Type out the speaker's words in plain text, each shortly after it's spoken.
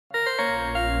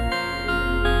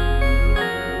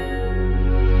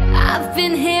I've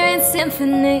been hearing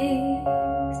symphonies.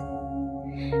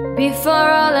 Before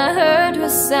all I heard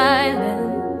was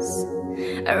silence,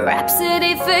 a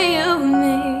rhapsody for you and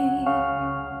me.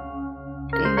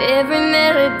 And every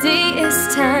melody is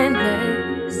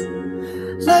timeless.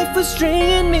 Life was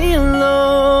stringing me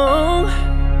along,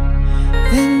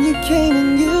 then you came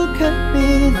and you cut me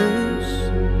loose.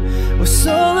 Was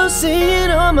solo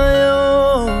singing on my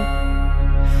own.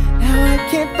 Now I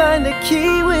can't find the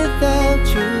key without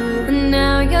you. And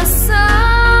now your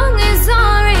song is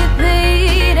on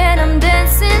repeat, and I'm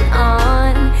dancing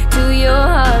on to your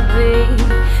heartbeat.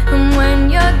 And when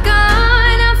you're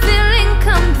gone, I feel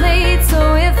incomplete. So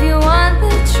if you want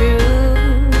the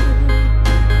truth,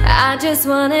 I just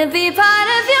wanna be part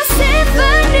of your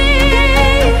symphony.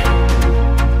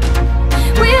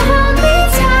 Will you hold me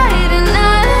tight and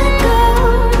not let go?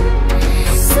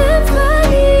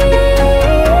 Symphony,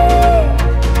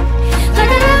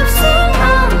 like a love song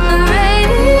on the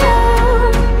radio.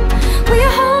 Will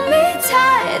you hold me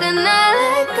tight and not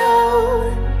let go?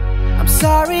 I'm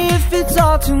sorry if it's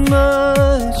all too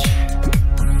much.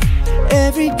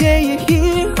 Every day you're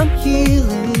here, I'm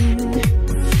healing,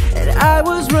 and I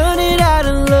was running out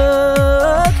of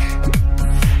luck.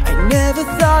 I never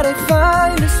thought I'd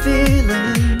find this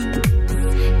feeling.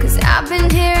 'Cause I've been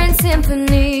hearing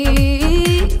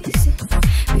symphonies.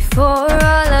 Before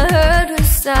all I heard was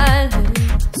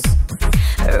silence,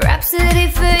 a rhapsody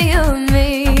for you and me.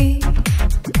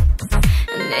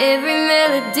 And every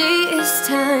melody is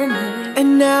timeless. And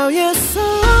now your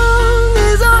song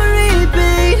is on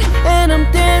repeat, and I'm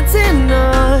dancing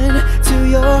on to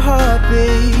your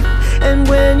heartbeat. And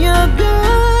when you're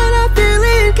gone, I feel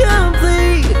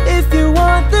incomplete. If you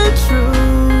want the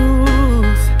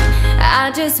truth, I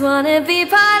just wanna be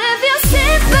part of your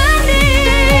symphony.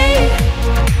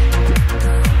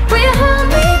 Will you hold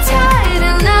me tight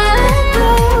and not let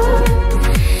go?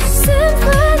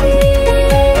 Symphony,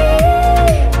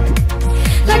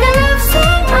 like a love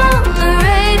song on the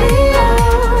radio.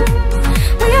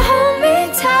 Will you hold me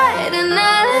tight and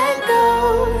not let go?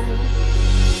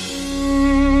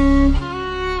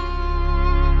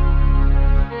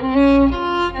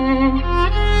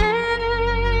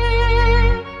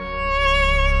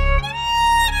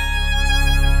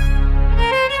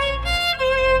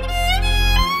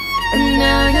 And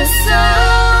now your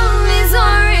song is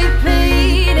on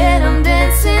repeat, and I'm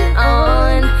dancing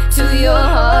on to your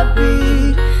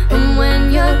heartbeat. And when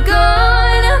you're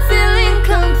gone, I feel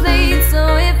incomplete. So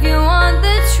if you want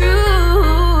the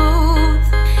truth,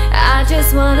 I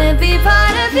just wanna be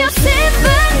part of your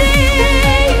symphony.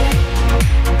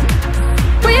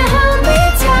 Will you hold me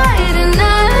tight and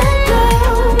not let go?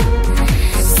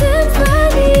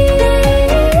 Symphony,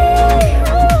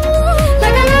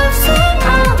 like a love song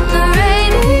on the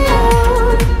radio.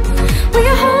 Will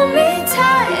you hold me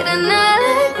tight and not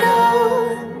let go?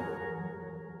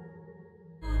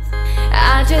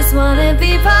 I just wanna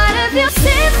be part of your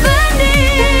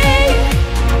symphony.